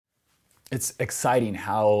It's exciting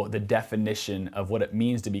how the definition of what it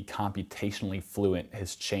means to be computationally fluent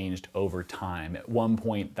has changed over time. At one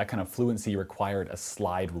point, that kind of fluency required a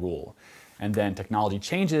slide rule. And then technology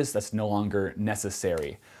changes, that's no longer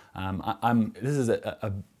necessary. This is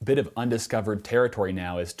a bit of undiscovered territory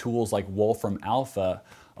now, as tools like Wolfram Alpha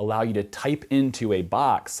allow you to type into a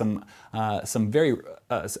box any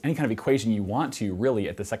kind of equation you want to, really,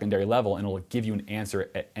 at the secondary level, and it'll give you an answer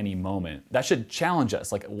at any moment. That should challenge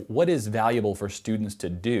us. Like, what is valuable for students to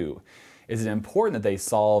do? Is it important that they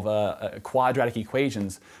solve quadratic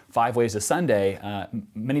equations 5 ways to Sunday,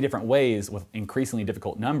 many different ways with increasingly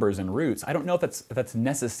difficult numbers and roots? I don't know if that's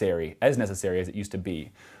necessary as it used to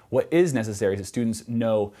be. What is necessary is that students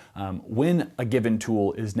know when a given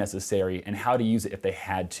tool is necessary and how to use it if they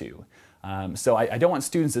had to. So I don't want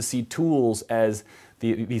students to see tools as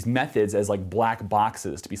these methods as like black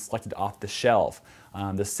boxes to be selected off the shelf.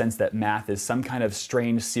 The sense that math is some kind of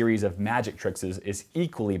strange series of magic tricks is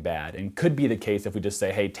equally bad, and could be the case if we just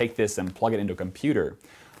say, hey, take this and plug it into a computer.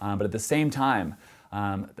 But at the same time,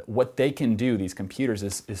 what they can do, these computers,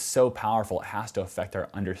 is so powerful, it has to affect our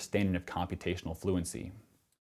understanding of computational fluency.